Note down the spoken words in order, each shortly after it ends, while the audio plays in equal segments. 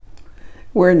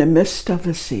We're in the midst of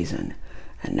the season,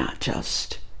 and not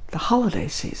just the holiday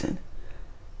season.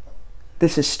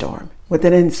 This is Storm with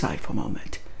an insightful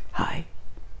moment. Hi.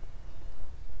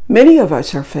 Many of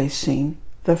us are facing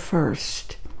the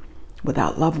first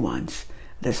without loved ones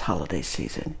this holiday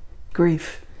season.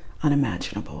 Grief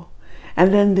unimaginable.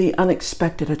 And then the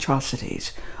unexpected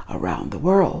atrocities around the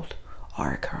world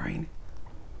are occurring.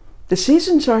 The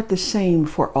seasons aren't the same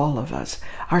for all of us.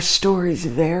 Our stories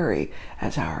vary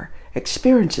as our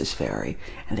experiences vary,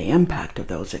 and the impact of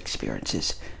those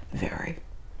experiences vary.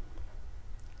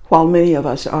 While many of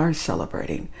us are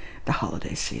celebrating the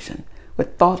holiday season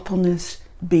with thoughtfulness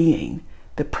being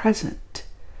the present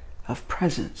of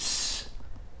presence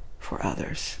for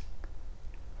others.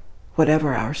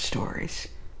 Whatever our stories,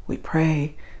 we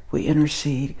pray, we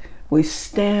intercede, we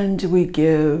stand, we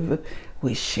give,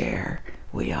 we share,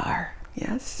 we are.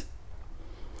 Yes?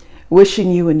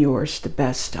 Wishing you and yours the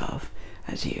best of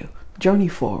as you journey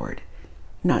forward,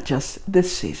 not just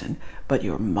this season, but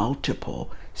your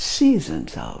multiple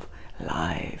seasons of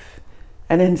life.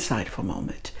 An insightful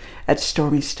moment at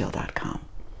stormystill.com,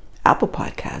 Apple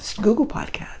Podcast, Google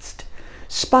Podcast,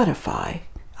 Spotify,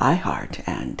 iHeart,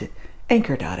 and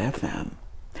Anchor.fm.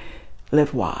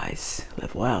 Live wise,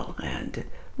 live well, and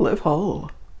live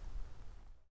whole.